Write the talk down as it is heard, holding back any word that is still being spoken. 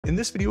In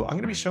this video, I'm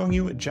going to be showing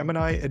you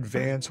Gemini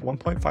Advanced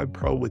 1.5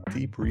 Pro with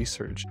deep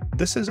research.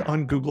 This is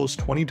on Google's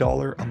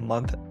 $20 a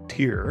month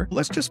tier.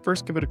 Let's just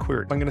first give it a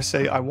query. I'm going to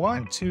say, I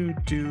want to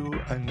do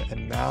an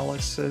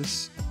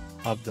analysis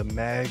of the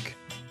Mag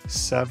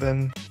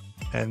 7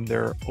 and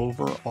their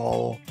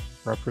overall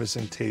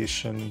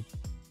representation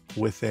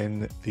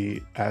within the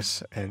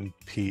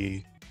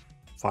S&P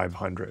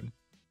 500.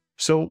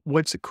 So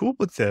what's cool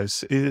with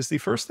this is the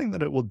first thing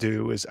that it will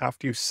do is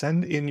after you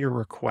send in your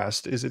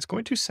request is it's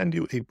going to send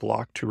you a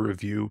block to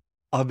review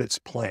of its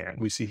plan.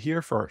 We see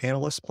here for our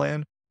analyst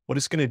plan, what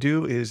it's going to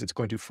do is it's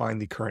going to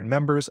find the current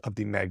members of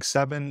the Mag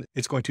 7.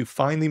 It's going to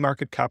find the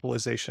market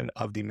capitalization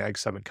of the Mag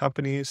 7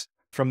 companies.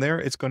 From there,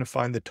 it's going to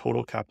find the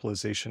total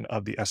capitalization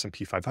of the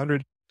S&P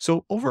 500.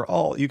 So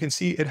overall, you can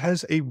see it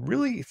has a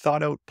really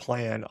thought out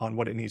plan on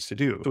what it needs to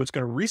do. So it's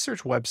going to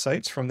research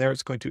websites. From there,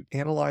 it's going to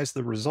analyze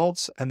the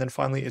results. And then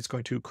finally, it's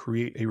going to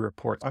create a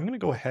report. I'm going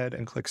to go ahead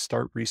and click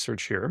Start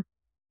Research here.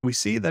 We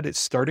see that it's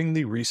starting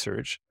the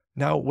research.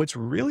 Now, what's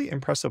really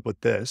impressive with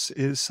this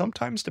is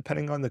sometimes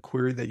depending on the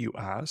query that you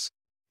ask,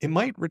 it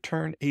might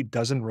return a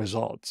dozen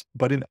results.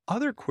 But in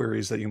other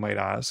queries that you might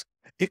ask,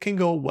 it can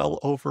go well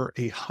over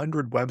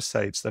 100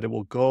 websites that it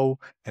will go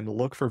and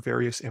look for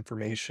various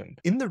information.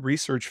 In the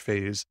research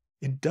phase,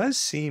 it does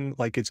seem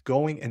like it's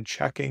going and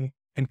checking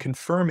and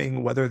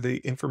confirming whether the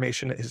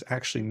information is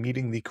actually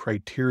meeting the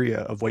criteria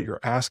of what you're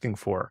asking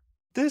for.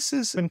 This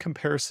is in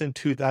comparison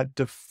to that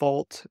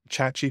default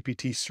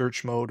ChatGPT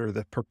search mode or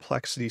the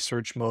Perplexity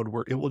search mode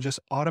where it will just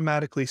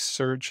automatically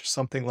search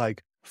something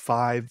like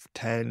 5,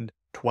 10,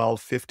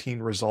 12, 15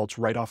 results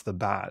right off the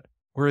bat.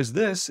 Whereas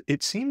this,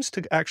 it seems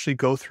to actually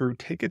go through,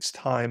 take its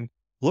time,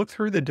 look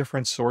through the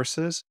different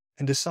sources,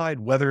 and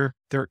decide whether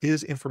there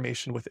is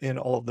information within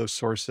all of those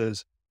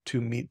sources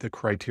to meet the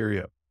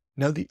criteria.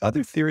 Now, the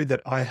other theory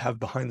that I have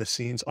behind the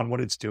scenes on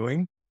what it's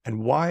doing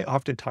and why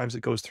oftentimes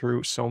it goes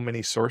through so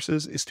many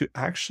sources is to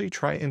actually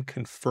try and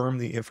confirm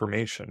the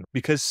information.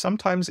 Because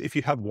sometimes if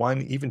you have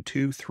one, even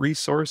two, three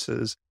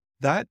sources,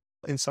 that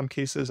in some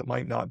cases, it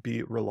might not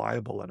be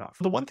reliable enough.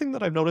 The one thing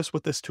that I've noticed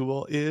with this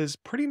tool is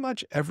pretty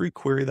much every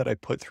query that I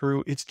put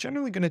through, it's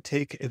generally going to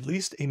take at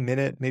least a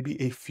minute, maybe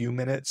a few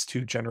minutes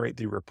to generate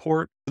the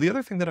report. The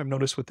other thing that I've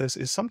noticed with this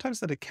is sometimes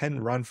that it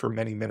can run for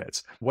many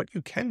minutes. What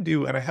you can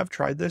do, and I have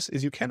tried this,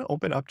 is you can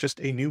open up just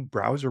a new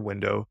browser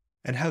window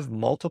and have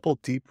multiple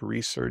deep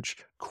research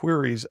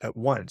queries at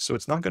once. So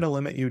it's not going to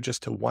limit you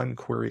just to one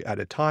query at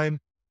a time,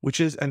 which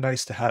is a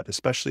nice to have,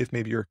 especially if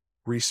maybe you're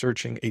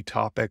researching a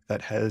topic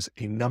that has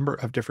a number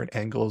of different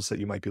angles that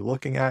you might be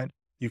looking at.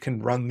 You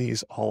can run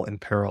these all in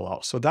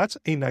parallel. So that's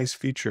a nice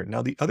feature.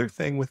 Now, the other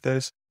thing with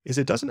this is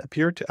it doesn't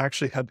appear to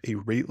actually have a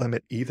rate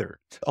limit either.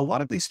 A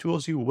lot of these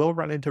tools, you will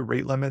run into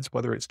rate limits,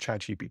 whether it's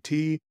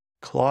ChatGPT,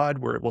 Claude,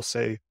 where it will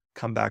say,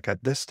 come back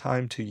at this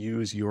time to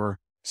use your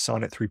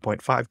Sonnet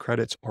 3.5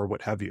 credits or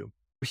what have you.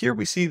 Here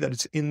we see that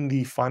it's in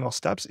the final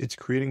steps. It's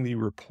creating the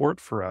report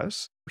for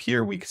us.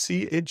 Here we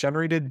see it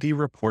generated the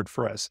report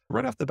for us.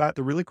 Right off the bat,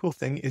 the really cool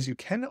thing is you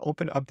can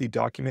open up the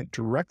document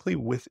directly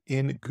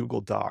within Google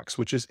Docs,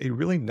 which is a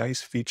really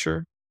nice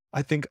feature.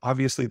 I think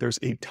obviously there's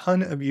a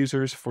ton of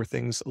users for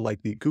things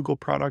like the Google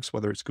products,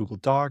 whether it's Google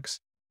Docs,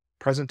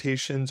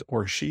 presentations,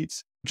 or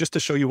sheets. Just to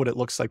show you what it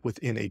looks like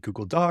within a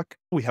Google Doc,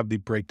 we have the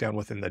breakdown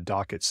within the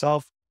doc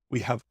itself. We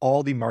have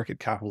all the market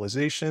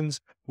capitalizations.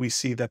 We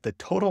see that the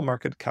total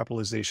market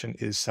capitalization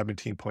is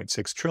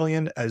 17.6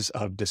 trillion as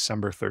of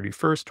December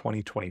 31st,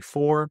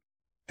 2024.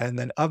 And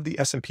then of the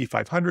S&P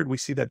 500, we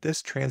see that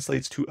this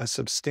translates to a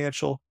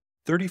substantial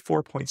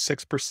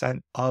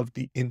 34.6% of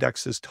the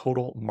index's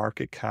total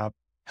market cap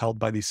held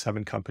by these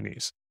 7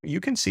 companies. You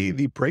can see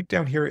the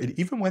breakdown here. It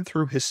even went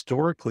through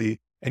historically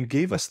and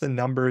gave us the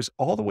numbers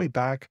all the way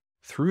back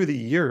through the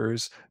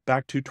years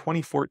back to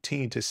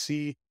 2014 to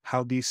see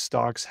how these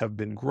stocks have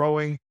been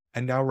growing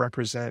and now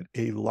represent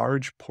a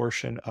large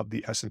portion of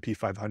the S&P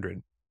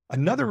 500.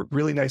 Another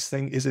really nice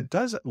thing is it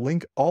does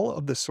link all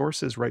of the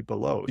sources right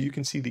below. You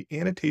can see the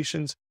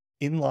annotations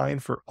in line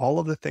for all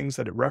of the things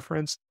that it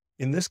referenced.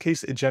 In this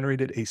case, it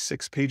generated a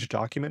 6-page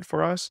document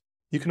for us.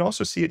 You can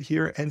also see it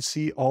here and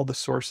see all the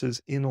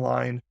sources in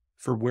line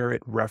for where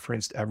it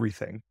referenced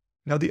everything.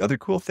 Now, the other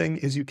cool thing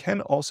is you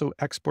can also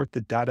export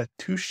the data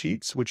to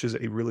Sheets, which is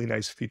a really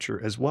nice feature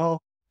as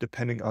well,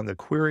 depending on the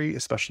query,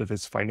 especially if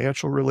it's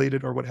financial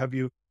related or what have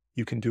you.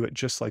 You can do it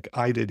just like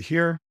I did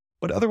here.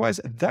 But otherwise,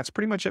 that's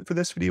pretty much it for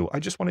this video. I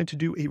just wanted to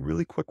do a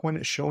really quick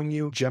one showing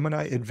you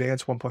Gemini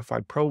Advanced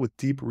 1.5 Pro with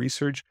deep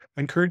research.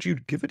 I encourage you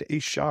to give it a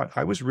shot.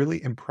 I was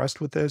really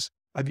impressed with this.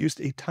 I've used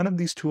a ton of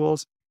these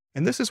tools,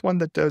 and this is one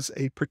that does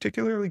a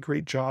particularly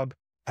great job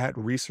at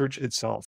research itself.